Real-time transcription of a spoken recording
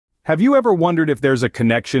Have you ever wondered if there's a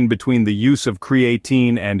connection between the use of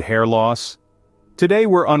creatine and hair loss? Today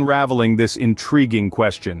we're unraveling this intriguing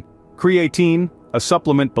question. Creatine, a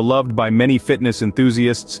supplement beloved by many fitness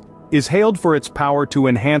enthusiasts, is hailed for its power to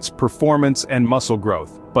enhance performance and muscle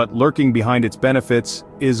growth, but lurking behind its benefits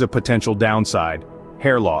is a potential downside: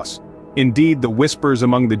 hair loss. Indeed, the whispers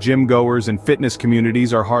among the gym-goers and fitness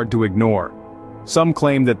communities are hard to ignore. Some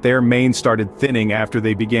claim that their mane started thinning after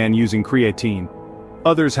they began using creatine.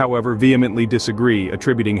 Others, however, vehemently disagree,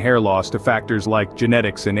 attributing hair loss to factors like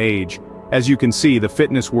genetics and age. As you can see, the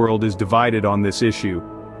fitness world is divided on this issue.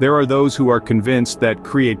 There are those who are convinced that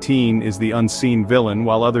creatine is the unseen villain,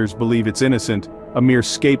 while others believe it's innocent, a mere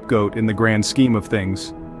scapegoat in the grand scheme of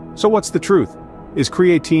things. So what's the truth? Is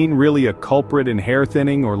creatine really a culprit in hair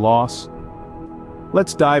thinning or loss?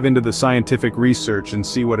 Let's dive into the scientific research and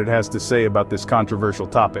see what it has to say about this controversial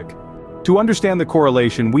topic. To understand the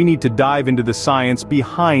correlation, we need to dive into the science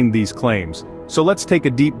behind these claims. So let's take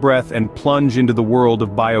a deep breath and plunge into the world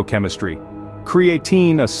of biochemistry.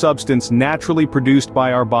 Creatine, a substance naturally produced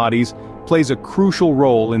by our bodies, plays a crucial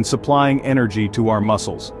role in supplying energy to our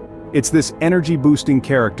muscles. It's this energy-boosting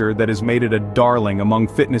character that has made it a darling among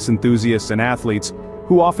fitness enthusiasts and athletes,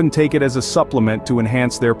 who often take it as a supplement to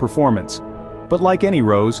enhance their performance. But like any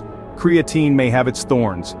rose, creatine may have its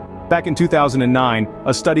thorns. Back in 2009,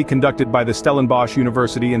 a study conducted by the Stellenbosch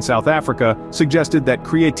University in South Africa suggested that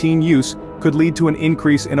creatine use could lead to an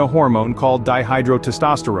increase in a hormone called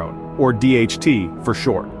dihydrotestosterone, or DHT for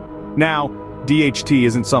short. Now, DHT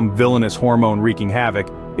isn't some villainous hormone wreaking havoc,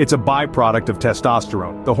 it's a byproduct of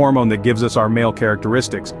testosterone, the hormone that gives us our male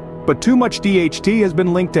characteristics. But too much DHT has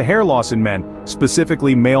been linked to hair loss in men,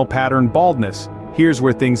 specifically male pattern baldness. Here's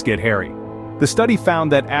where things get hairy. The study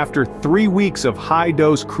found that after 3 weeks of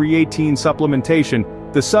high-dose creatine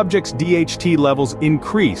supplementation, the subject's DHT levels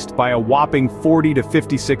increased by a whopping 40 to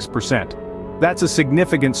 56%. That's a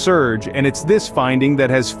significant surge, and it's this finding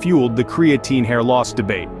that has fueled the creatine hair loss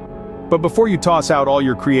debate. But before you toss out all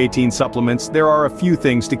your creatine supplements, there are a few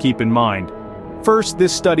things to keep in mind. First,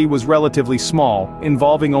 this study was relatively small,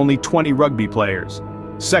 involving only 20 rugby players.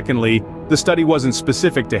 Secondly, the study wasn't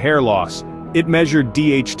specific to hair loss. It measured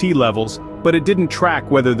DHT levels, but it didn't track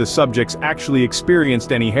whether the subjects actually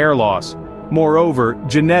experienced any hair loss. Moreover,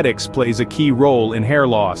 genetics plays a key role in hair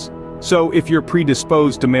loss. So if you're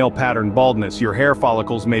predisposed to male pattern baldness, your hair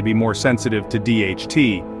follicles may be more sensitive to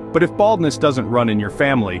DHT. But if baldness doesn't run in your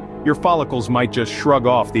family, your follicles might just shrug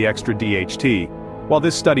off the extra DHT. While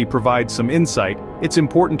this study provides some insight, it's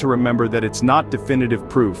important to remember that it's not definitive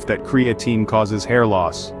proof that creatine causes hair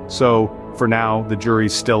loss. So, for now, the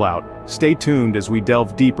jury's still out. Stay tuned as we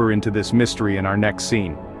delve deeper into this mystery in our next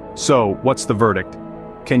scene. So, what's the verdict?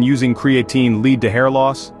 Can using creatine lead to hair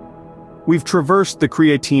loss? We've traversed the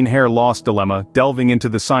creatine hair loss dilemma, delving into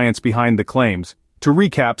the science behind the claims. To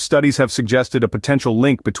recap, studies have suggested a potential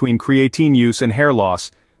link between creatine use and hair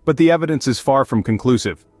loss, but the evidence is far from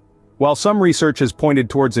conclusive. While some research has pointed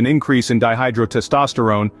towards an increase in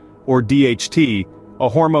dihydrotestosterone, or DHT, a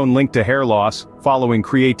hormone linked to hair loss, following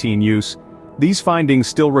creatine use, these findings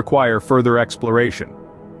still require further exploration.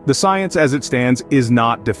 The science as it stands is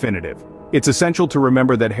not definitive. It's essential to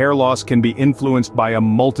remember that hair loss can be influenced by a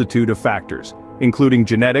multitude of factors, including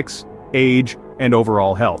genetics, age, and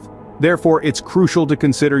overall health. Therefore, it's crucial to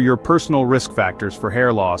consider your personal risk factors for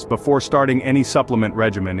hair loss before starting any supplement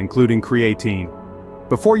regimen, including creatine.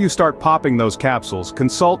 Before you start popping those capsules,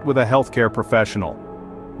 consult with a healthcare professional.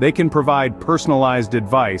 They can provide personalized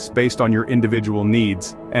advice based on your individual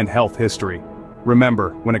needs and health history. Remember,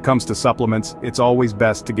 when it comes to supplements, it's always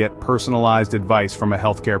best to get personalized advice from a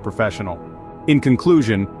healthcare professional. In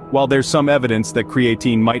conclusion, while there's some evidence that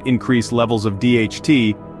creatine might increase levels of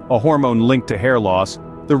DHT, a hormone linked to hair loss,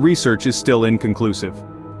 the research is still inconclusive.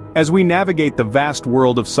 As we navigate the vast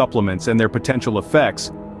world of supplements and their potential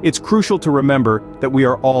effects, it's crucial to remember that we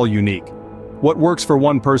are all unique. What works for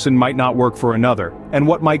one person might not work for another, and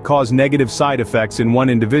what might cause negative side effects in one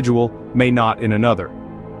individual may not in another.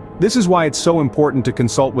 This is why it's so important to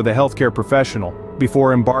consult with a healthcare professional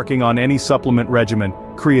before embarking on any supplement regimen,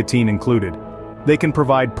 creatine included. They can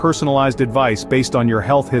provide personalized advice based on your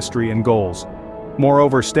health history and goals.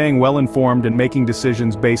 Moreover, staying well-informed and making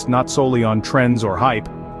decisions based not solely on trends or hype,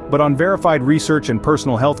 but on verified research and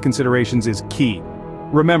personal health considerations is key.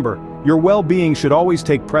 Remember, your well-being should always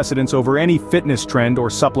take precedence over any fitness trend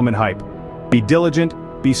or supplement hype. Be diligent,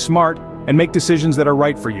 be smart, and make decisions that are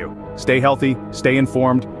right for you. Stay healthy, stay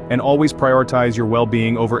informed, and always prioritize your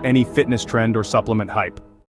well-being over any fitness trend or supplement hype.